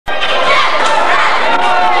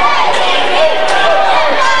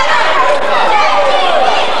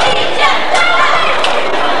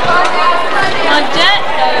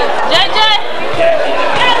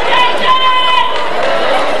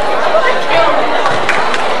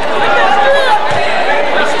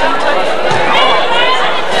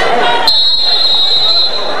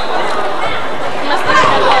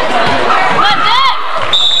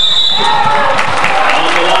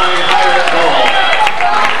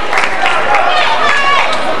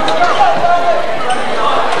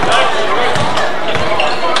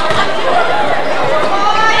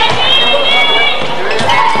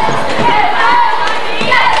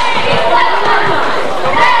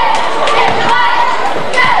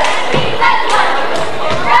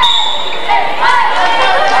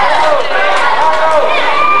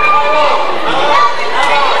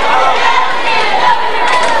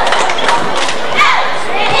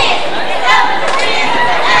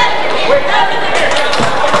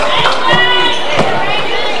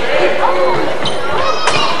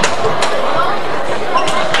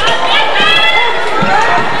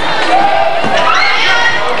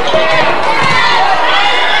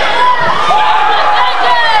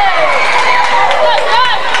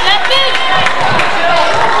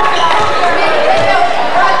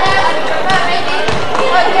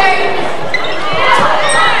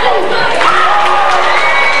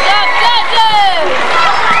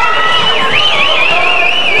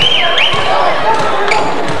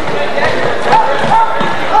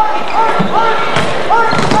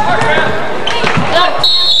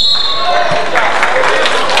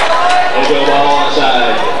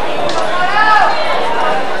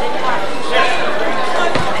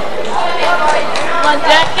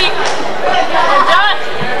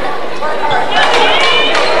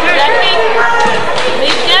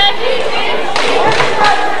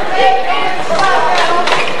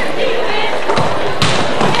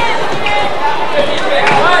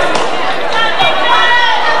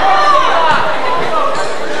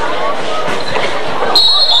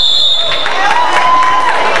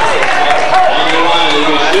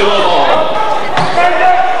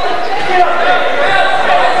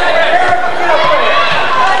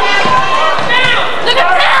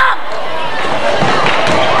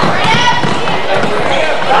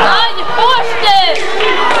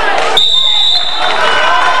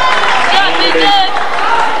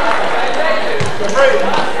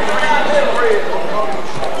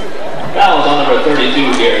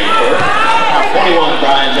32, Gary Burke. 21,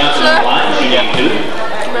 Brian Johnson on the line, shooting 2. You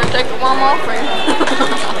better take one more for you.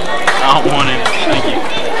 I don't want it. Thank you.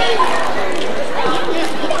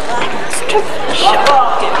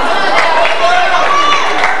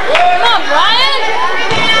 Come on, Brian.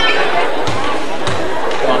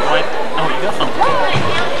 Come on, wait. Oh, you got something.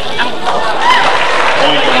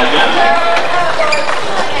 Point by Johnson.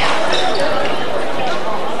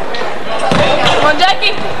 Come on,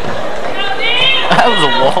 Jackie. That was a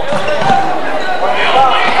walk.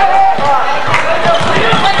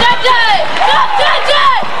 Come on, JJ. Go, JJ.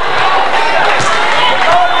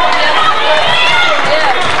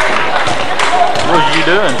 What was you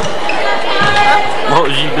doing? What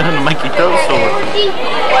was you doing to make your toe sore?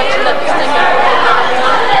 Watching that stinger.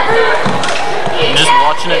 Just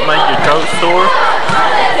watching it make your toe sore?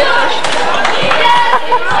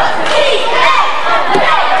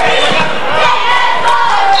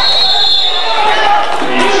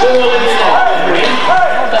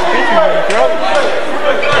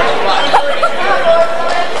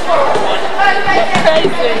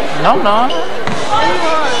 Crazy. No, I'm not.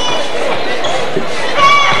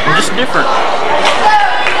 I'm just different.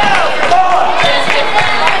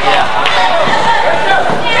 Yeah.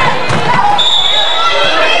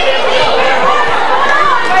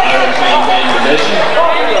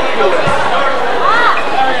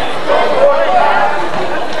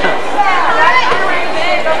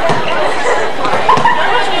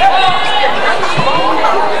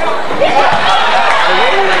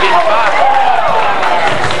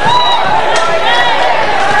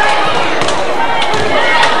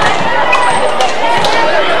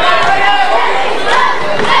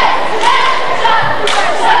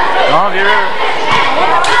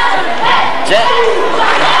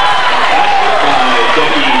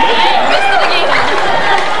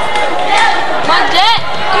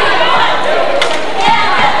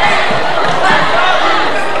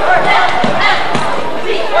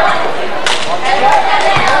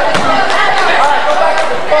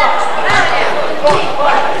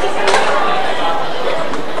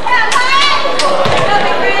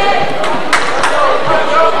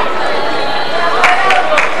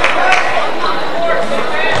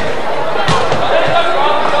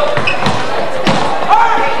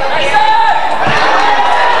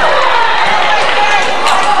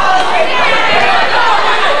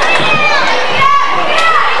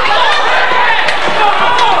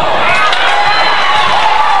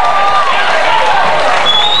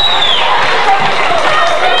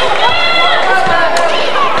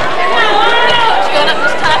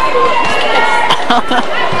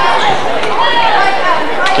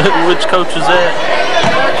 Which coach is that?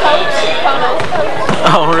 Coach, Poteau's coach.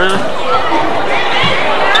 Oh, really?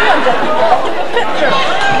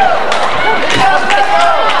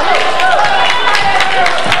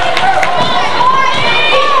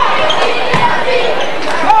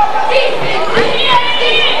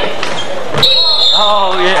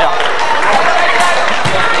 Oh, yeah.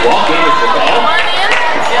 Walking is the call.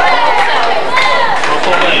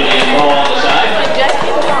 And ball on the side.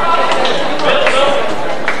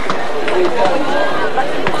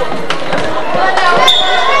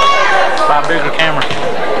 Buy a bigger camera.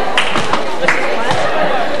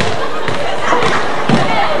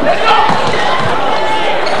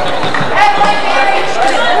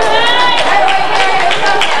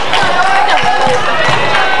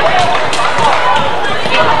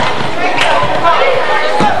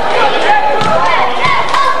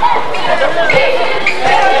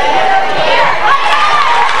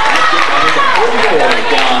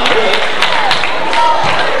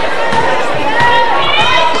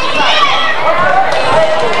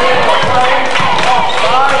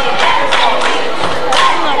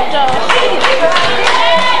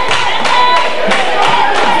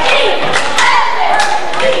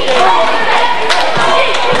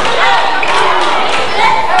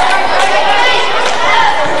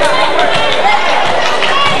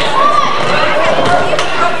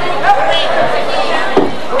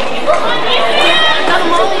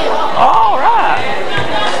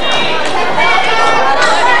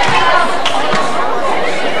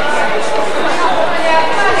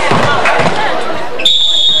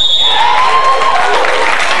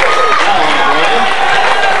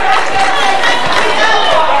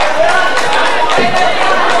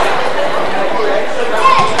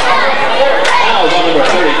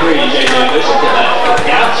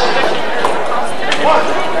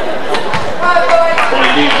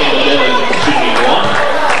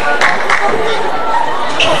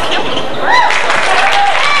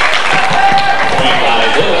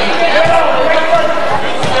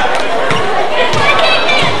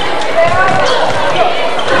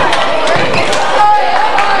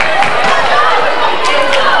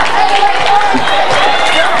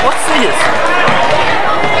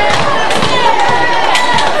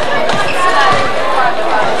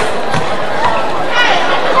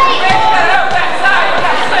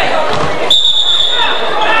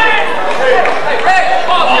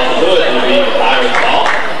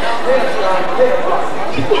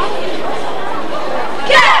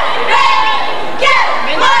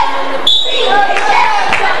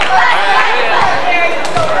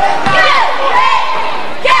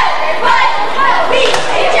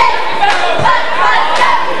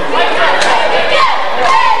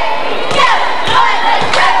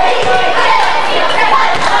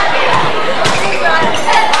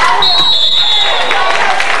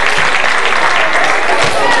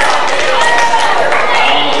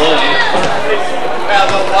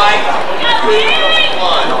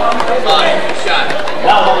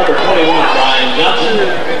 Foul on number 21, Brian Johnson.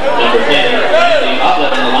 Number 10, Anthony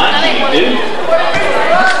Hollan in the line, shooting 2.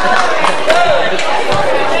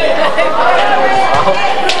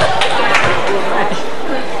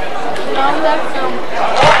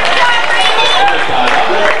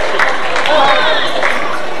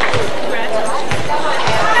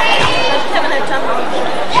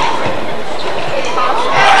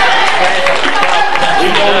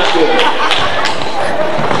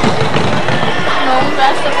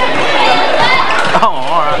 Oh,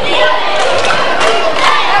 all right.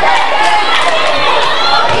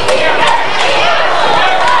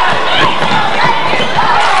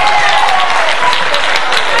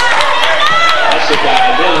 That's the guy,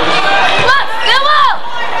 Benham. Look, Stilwell!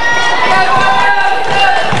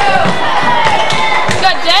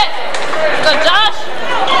 Good, Jet. Good, Josh.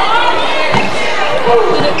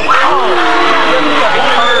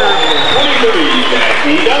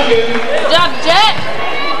 Ronnie Duncan. Good job, Jet.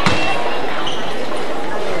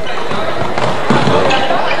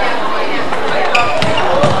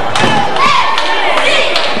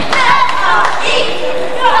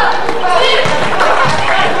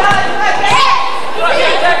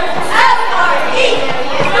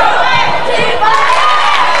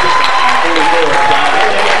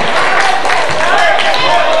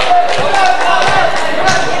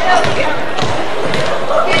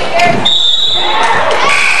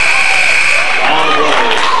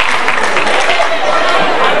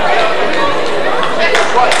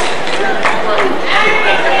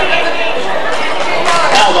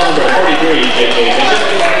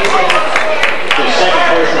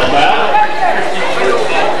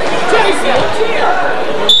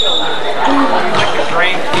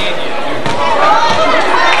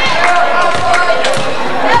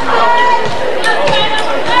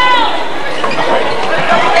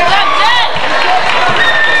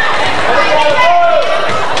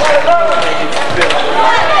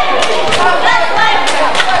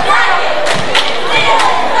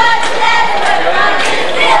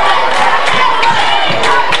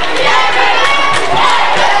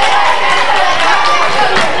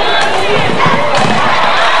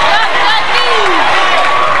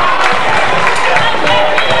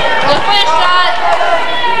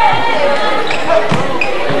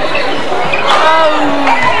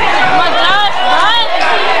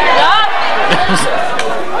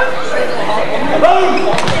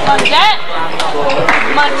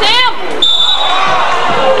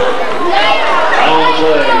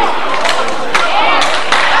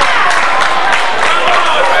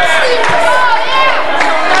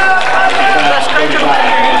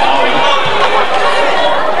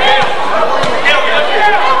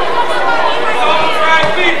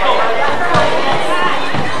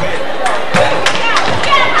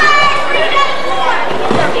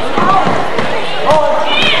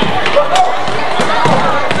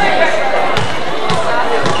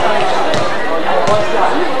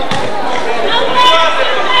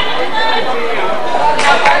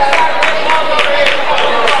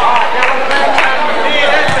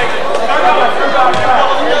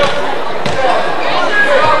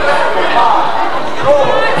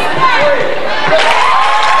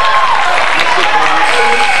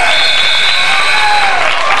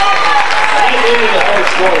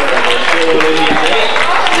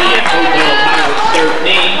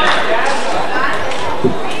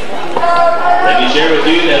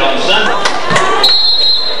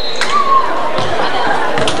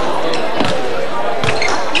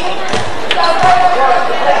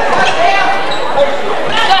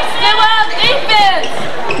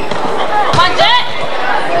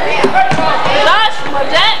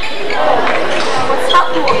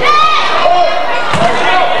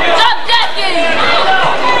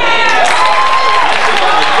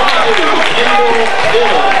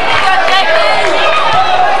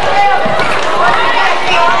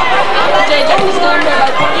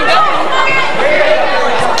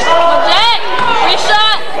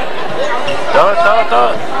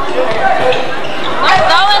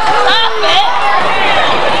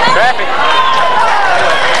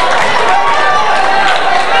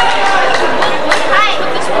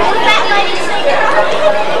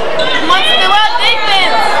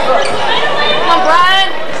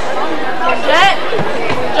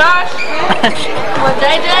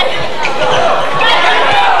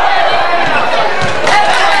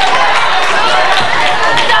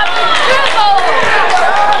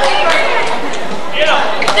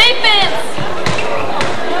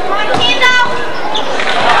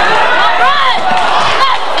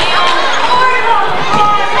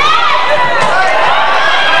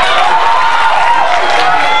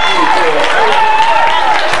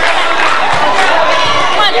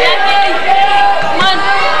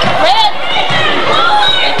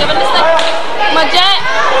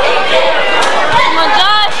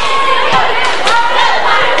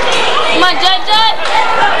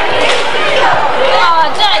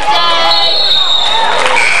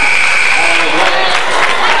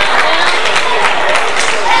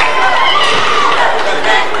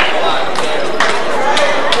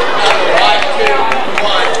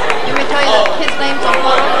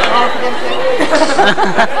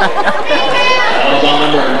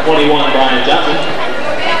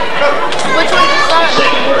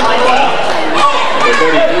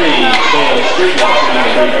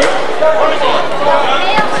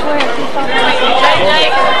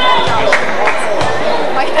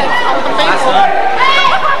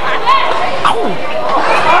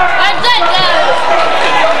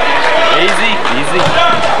 Easy, easy.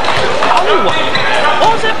 Oh,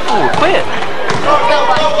 what was that for? Quit.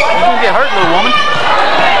 You're gonna get hurt, little woman.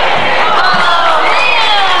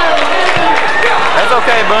 That's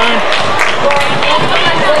okay, Boone.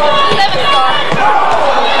 Sevenstar.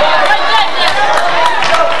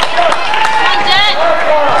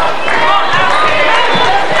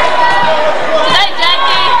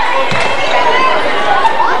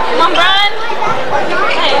 Come on, Brian.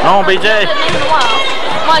 Hey, Come on, BJ.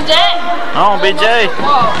 Come on, Jet. Come on, BJ.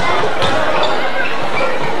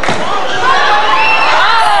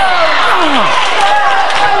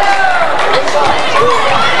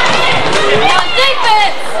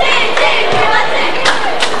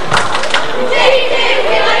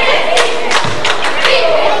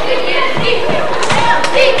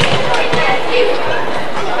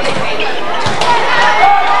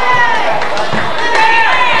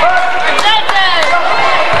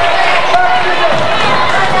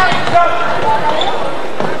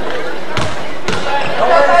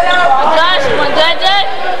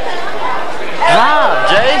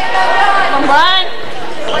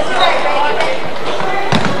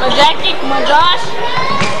 Come on, Josh.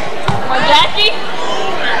 Come on, Jackie.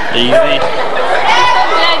 Easy.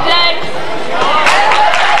 JJ.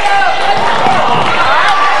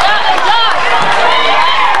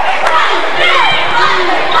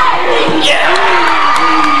 Yeah.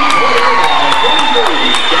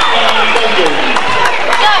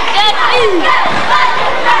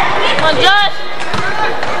 Come on, Josh.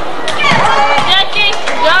 Jackie.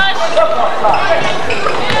 Josh.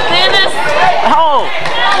 Dennis. Oh.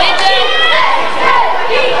 DJ.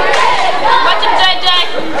 Watch him, JJ.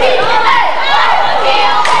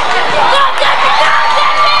 Go, Jackie! Go,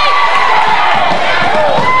 Jackie!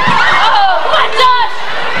 Oh, come on, Josh!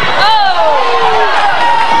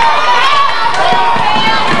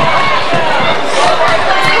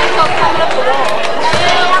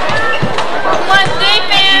 Come on,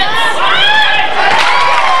 defense!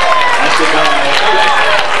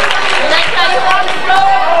 That's how you want to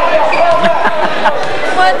roll.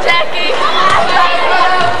 Come on, Jackie!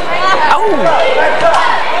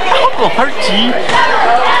 I'm gonna hurt you.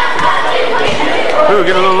 Ooh,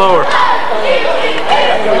 get a little lower. Come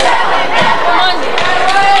on.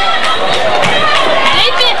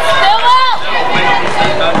 Defense, Stilwell.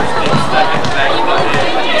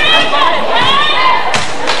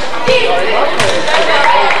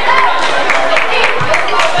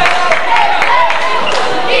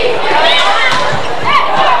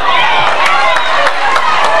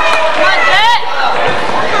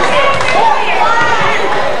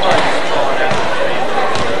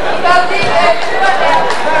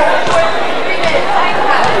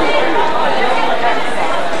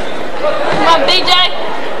 Come on, BJ.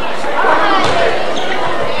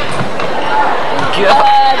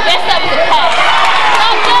 Guess that was a pass. Come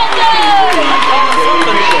on, JJ.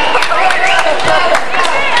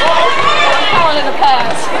 I'm calling it a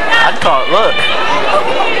pass. I thought, look.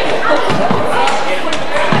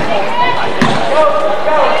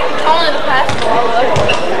 Calling it a pass.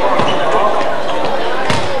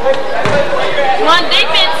 Come on,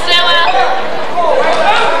 defense, Stilwell.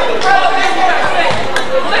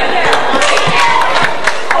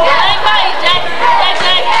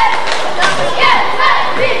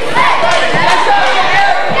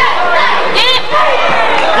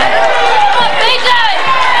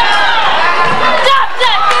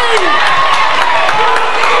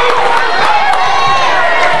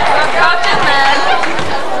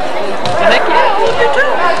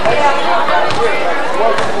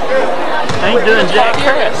 Ain't doing jack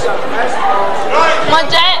crap. Come on,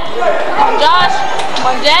 Jet. Come on, Josh. Come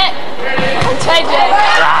on, Jet. Come on, JJ.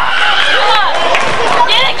 Come on.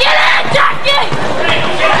 Get it, Jackie!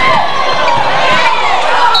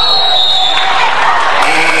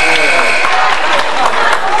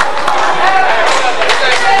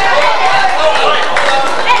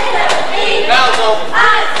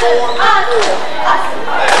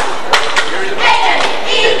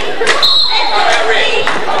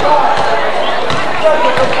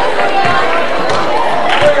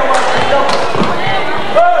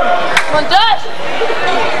 Come on, Josh!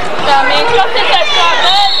 Come in, come take that shot,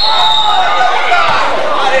 man!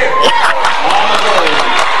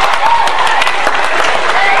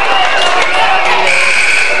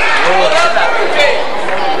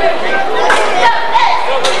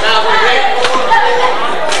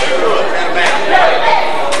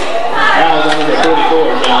 Now is number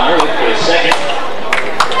 44, John Early for his second.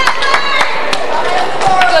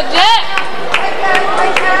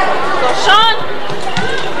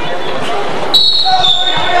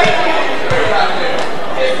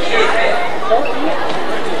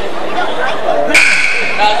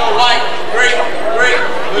 White, three.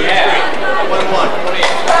 Yeah. 1-1.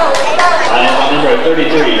 Number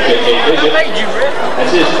 33,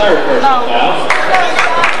 that's his third personal foul.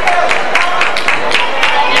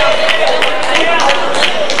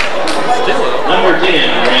 Number 10,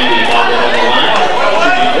 Randy Hollan on the line.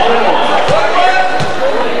 Should be 1-1.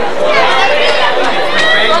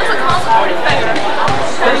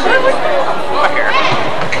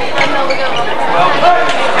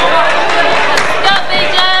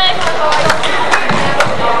 BJ.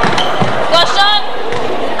 Go, Shawn.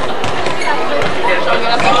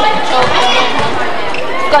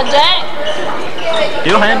 Go, Jack.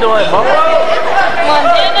 You handle it, Bob. Come on,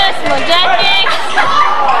 Dennis. Come on, Jackie.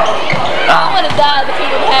 I would have died if he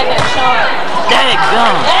would have had that shot.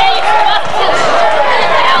 Daggone. Hey, you fucked it.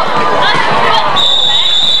 Help.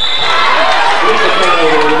 With the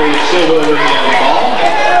turnover, it'll be Stilwell with the ball.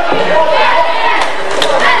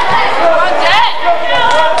 Come on, Jack.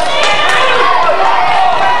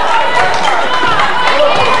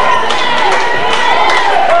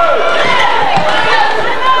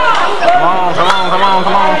 Come on.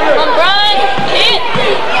 Come on, Brian. Hit.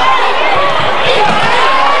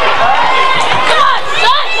 Come on,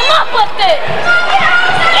 son. Come up with it.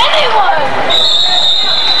 Anyone.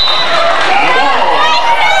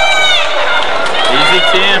 Easy,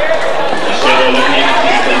 Tim.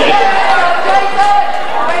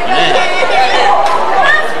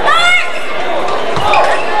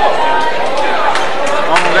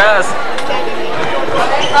 Come on, guys.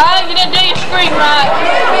 Alright, you didn't do your screen right.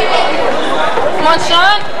 Come on,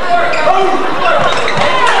 Shawn.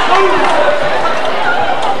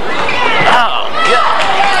 Oh, yeah.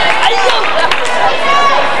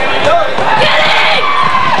 Get it!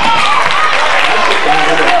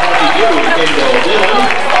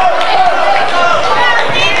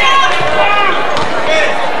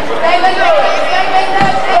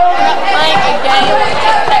 Playing a game with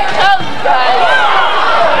Poteau, guys.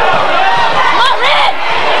 Come on, Red!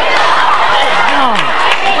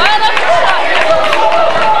 Line up your shot.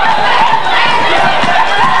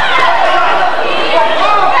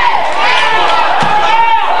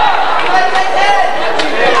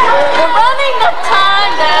 We're running the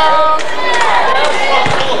time down.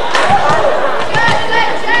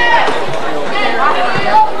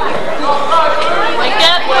 Wake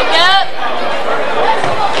up, wake up.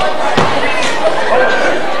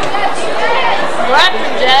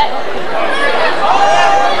 Rapper Jack.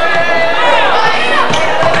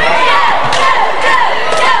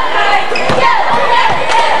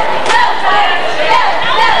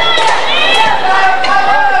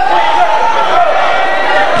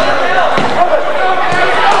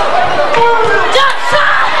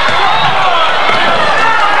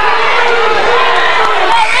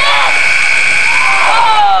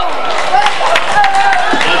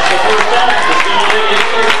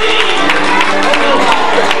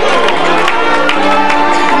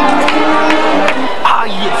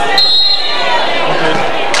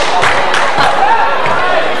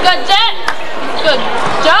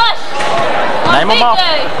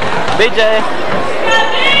 BJ.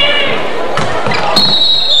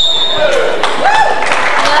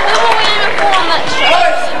 Now who will we even pour on that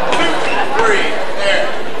shot? 3, there.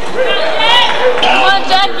 Come on,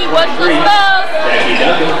 Jackie, watch the spells. Jackie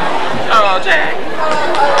Duncan. Oh, Jack.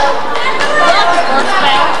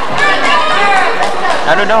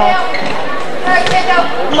 I don't know.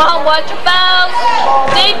 Come on, watch your fouls.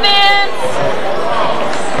 Defense.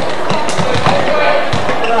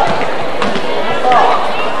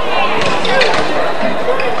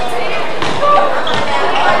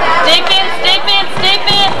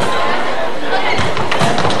 Defense.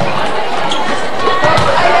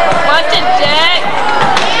 Watch it, Jack.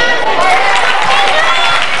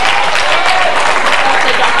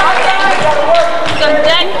 Go,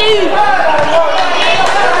 Jackie.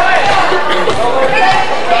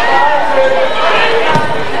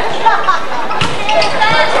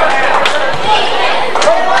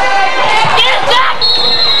 Get it, Jack.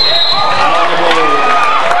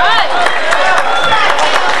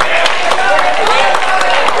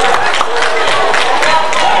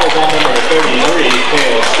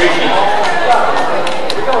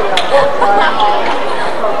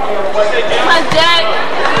 Come on, Jack.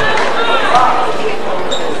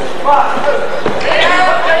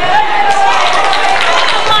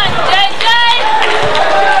 Come on, JJ.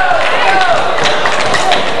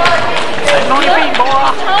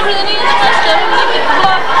 Taller than either of us, so we get the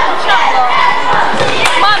block and shot block.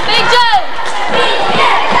 Come on, BJ.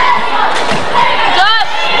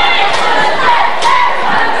 Josh.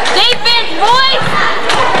 Defense, boys.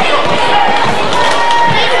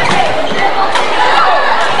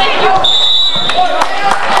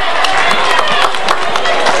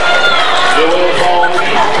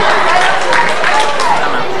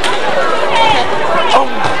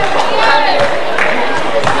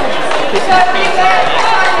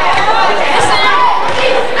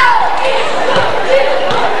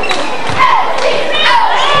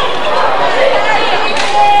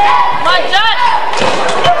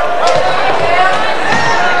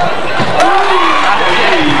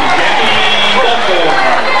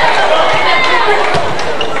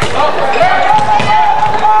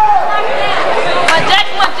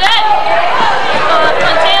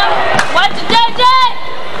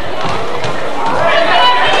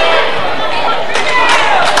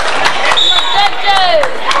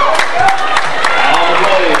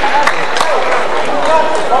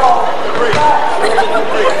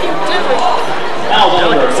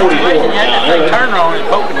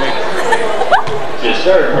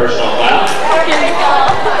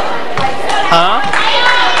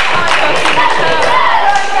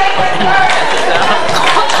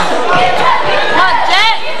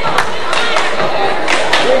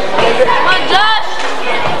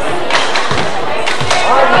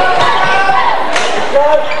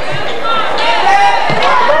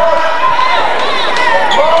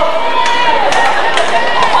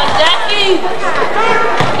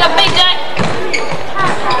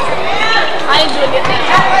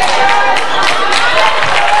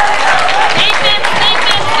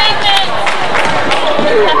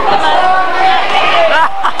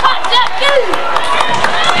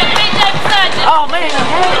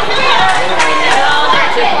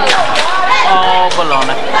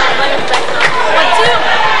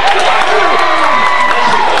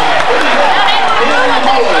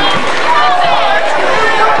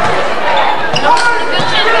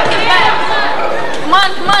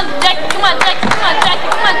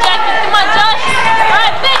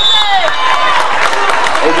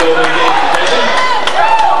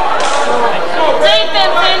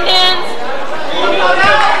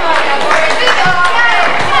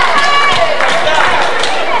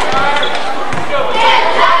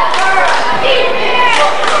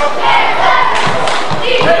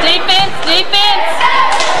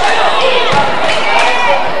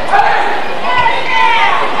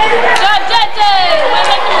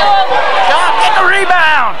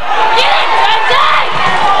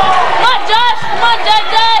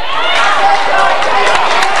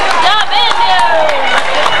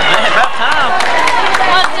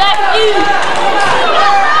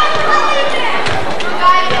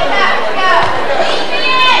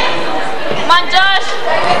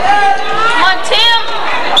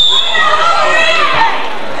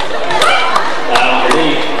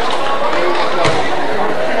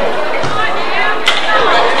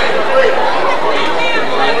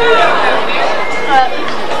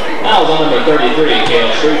 Number 33,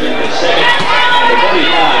 Kale Shrewsbury, the second. Number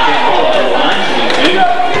 35, Ken Hollan on the line, shooting 2.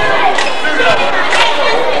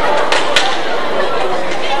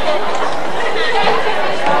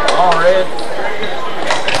 All red.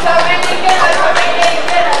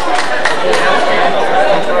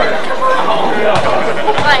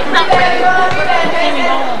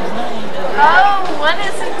 Oh, what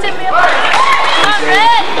is it to me? Not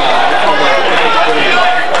red.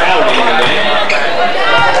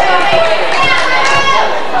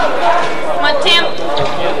 Come on, Tim.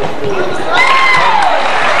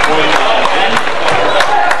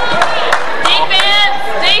 Defense!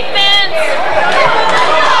 Defense!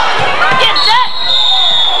 Get set!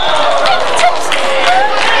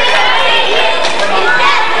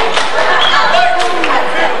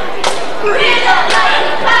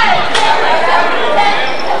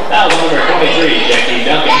 That was number 23, Jackie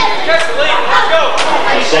Duncan. Let's go.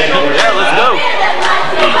 The second first. Yeah, let's go.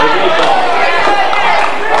 The opening ball.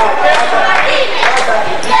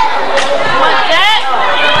 Come on, Jack!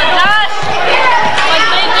 Come on, Josh! Come on,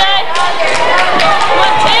 DJ! Come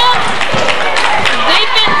on, Tim!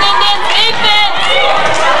 Defense, Indians! Defense!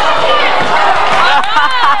 Alright!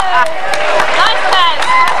 Nice pass!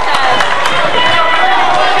 Nice pass!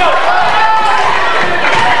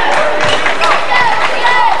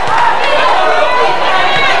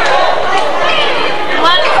 Come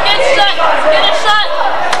on, let's get a shot! Let's get a shot!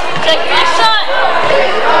 Take your shot!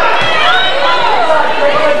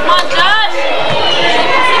 Come on, Josh!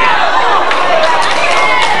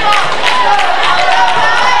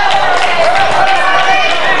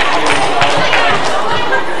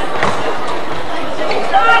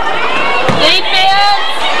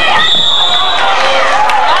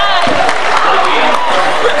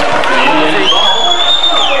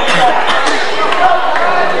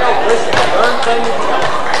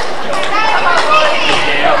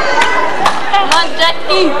 Come on,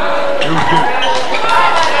 Jackie!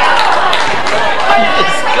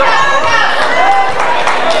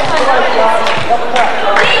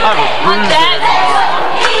 Come on, Jack!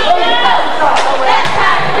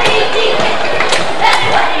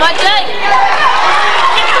 Come on, Jack!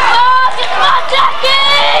 Get the ball! Get the ball,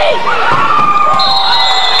 Jackie!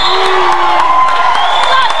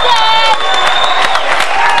 Lost it!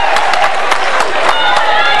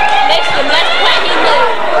 Next play he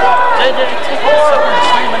moved.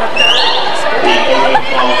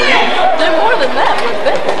 Do more than that, look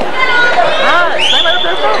better. Slam it up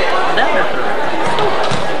there, bro. Down there.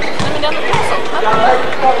 Let me down the castle.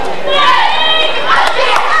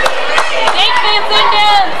 Defense,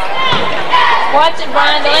 Indians! Watch it,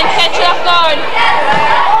 Brian. Don't let him catch you off guard.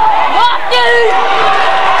 Walk you!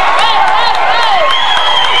 Hey, hey, hey!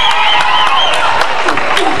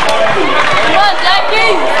 Come on,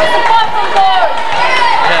 Jackie! Get the ball from board!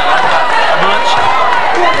 Bunch.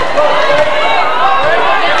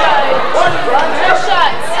 Two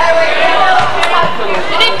shots.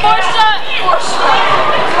 You need 4 shots. 4 shots.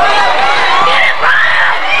 Get it,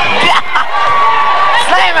 Brian!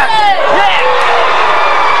 Slam it! Yeah!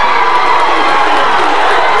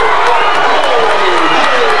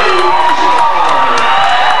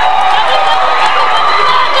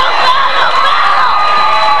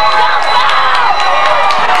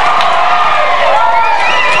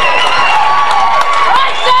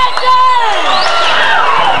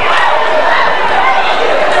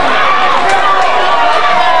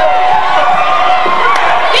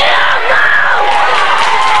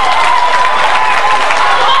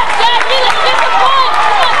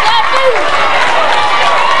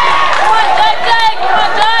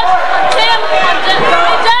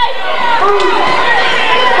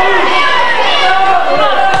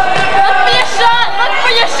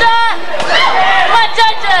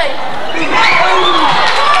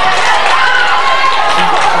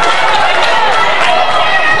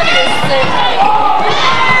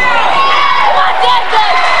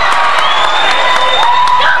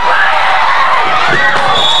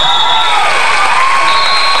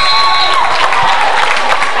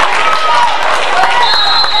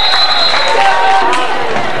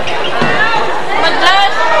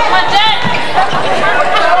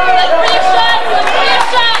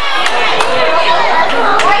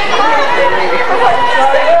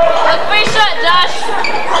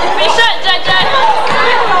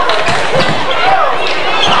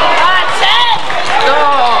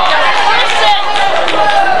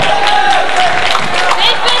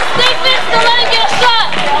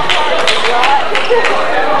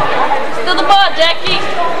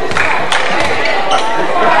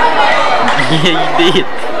 Yeah, you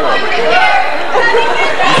did.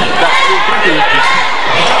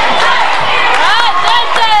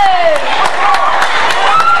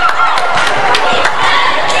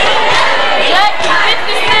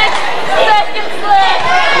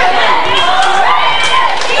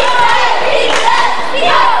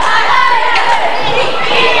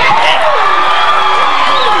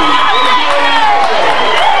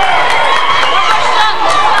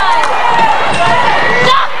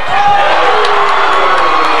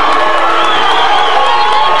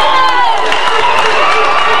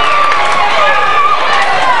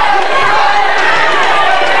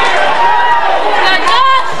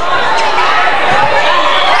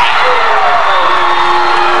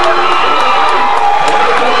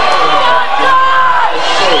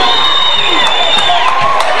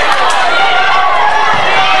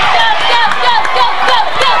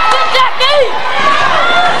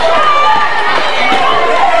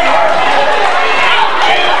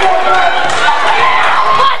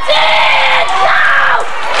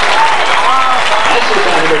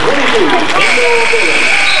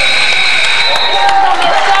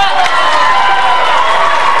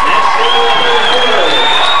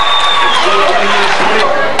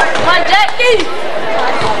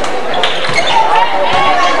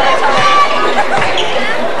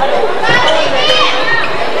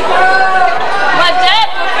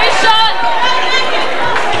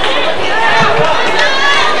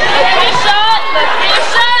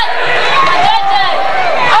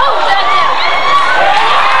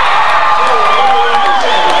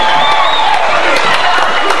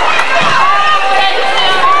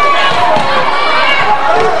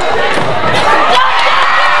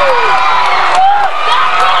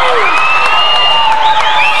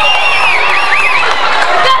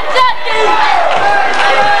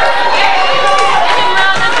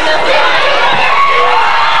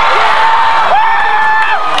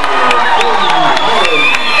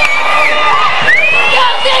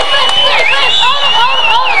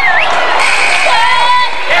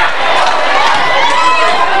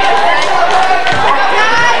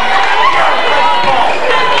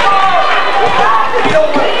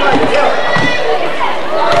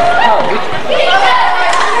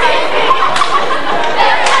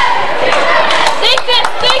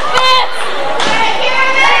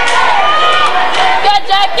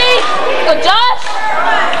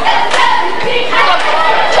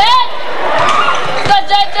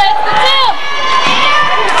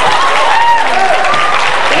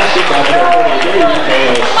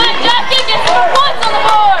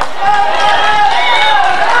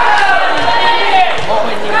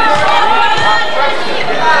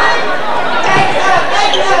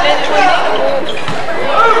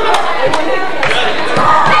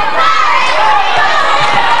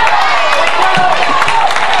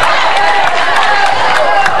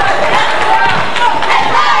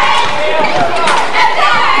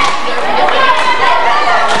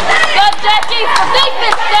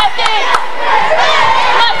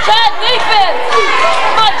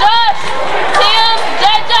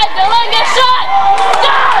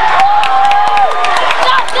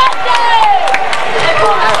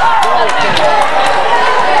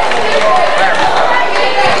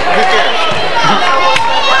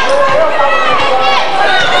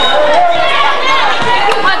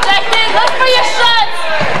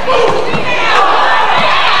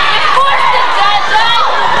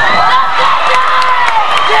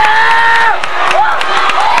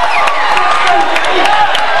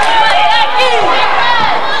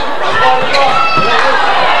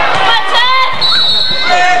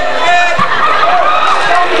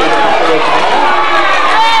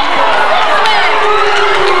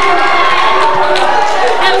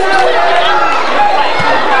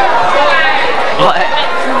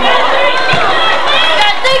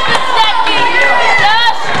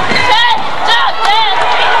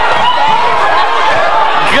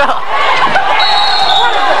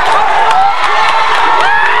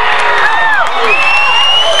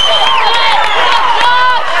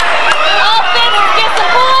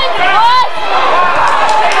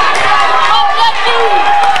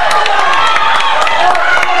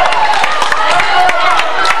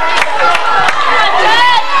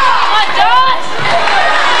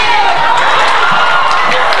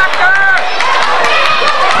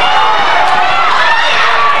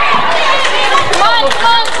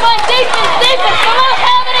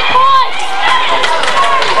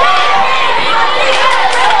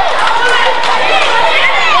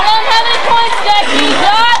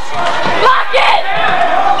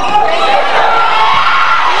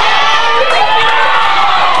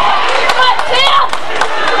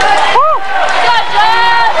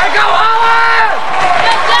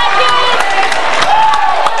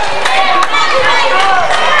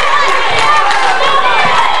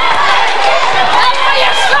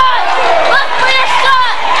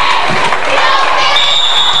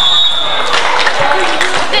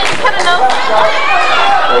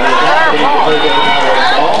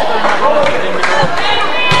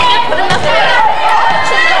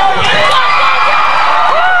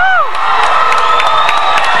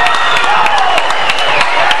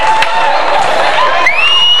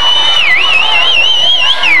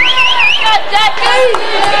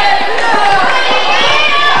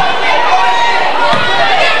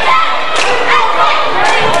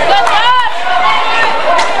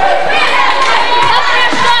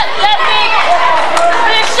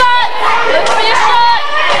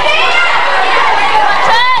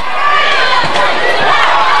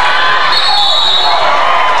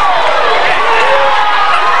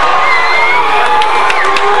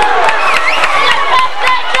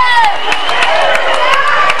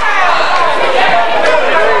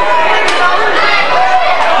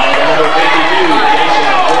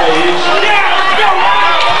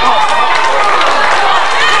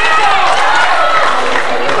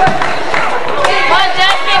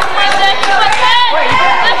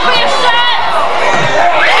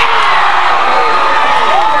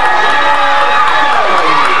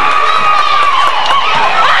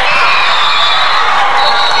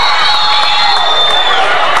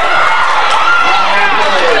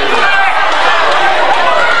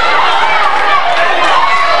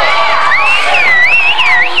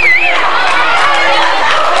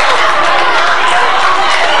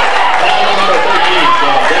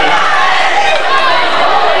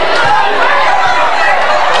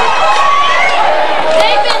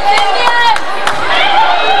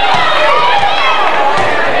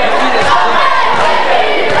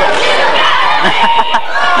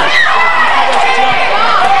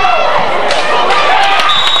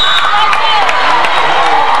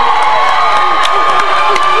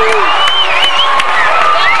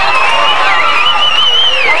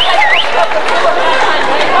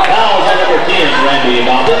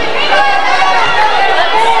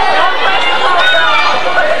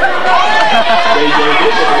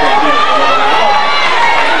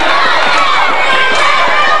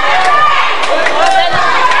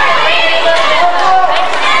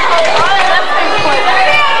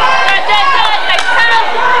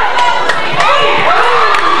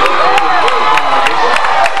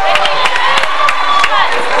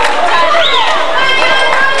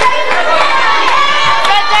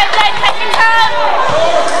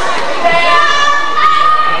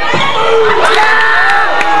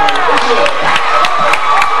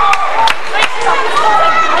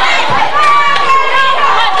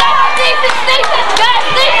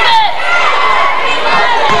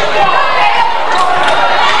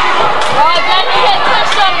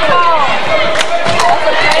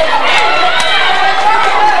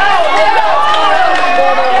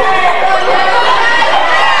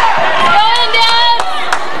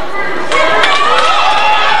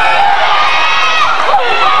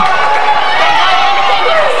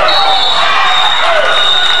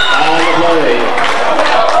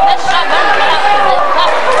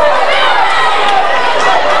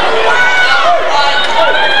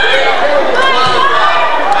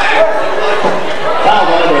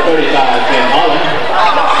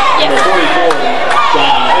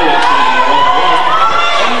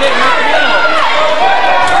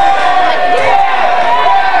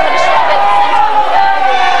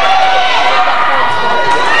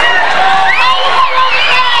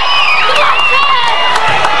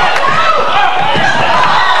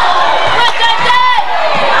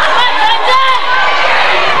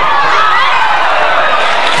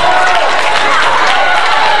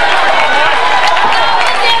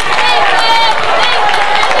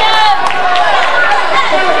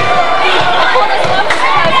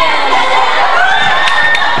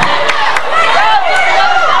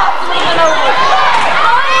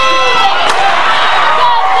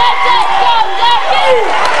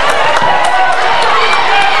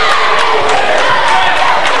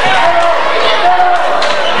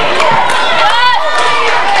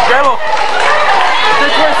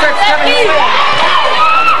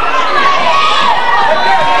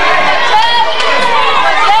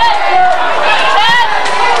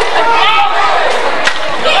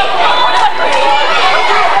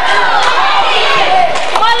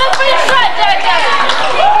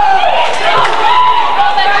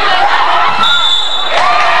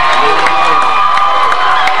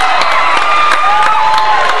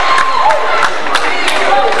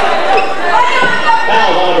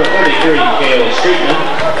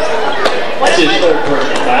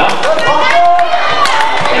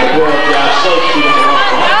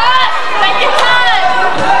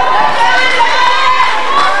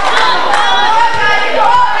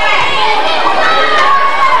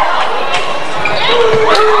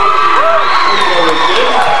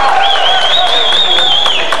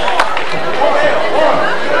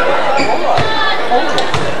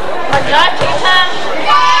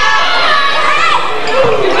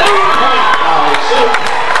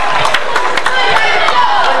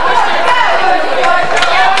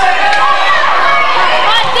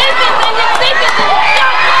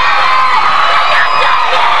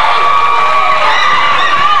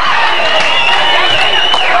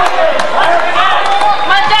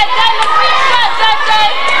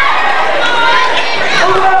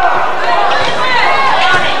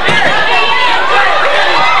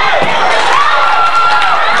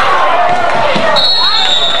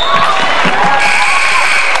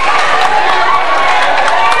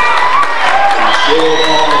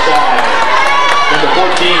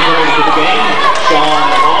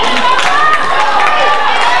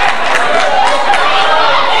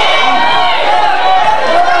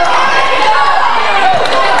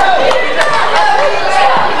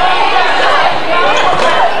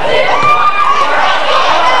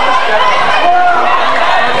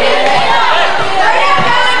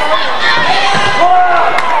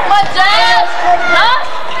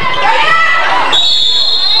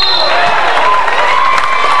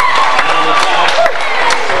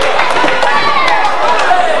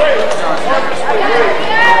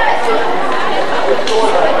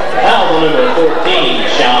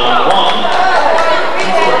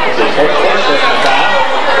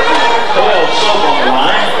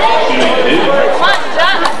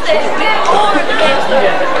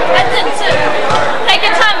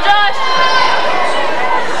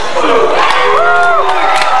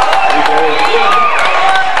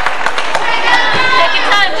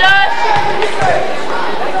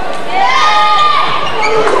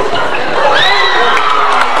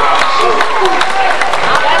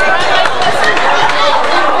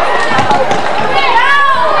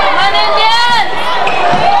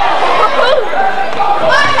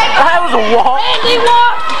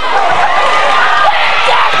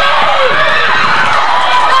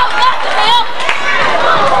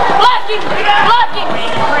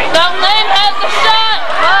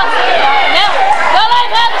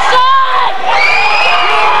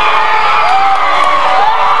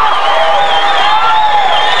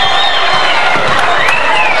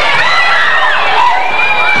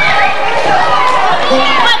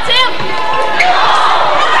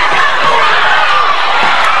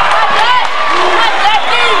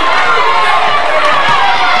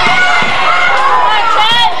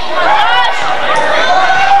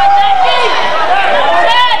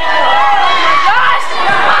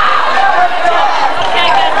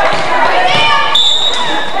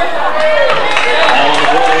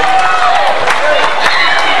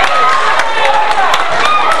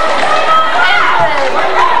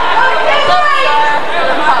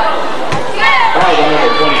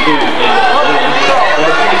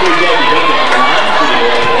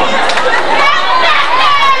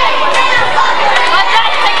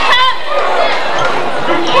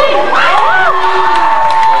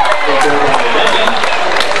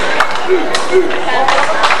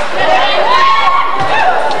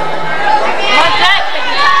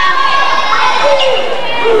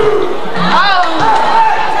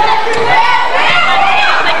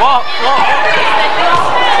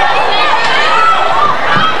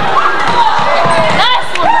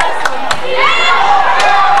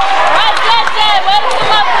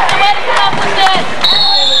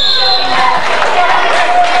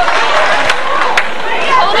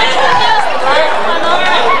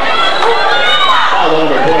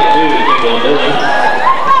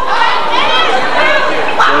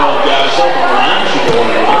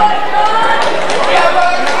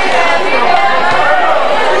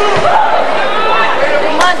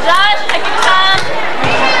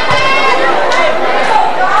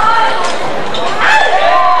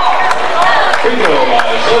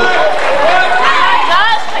 Poteau.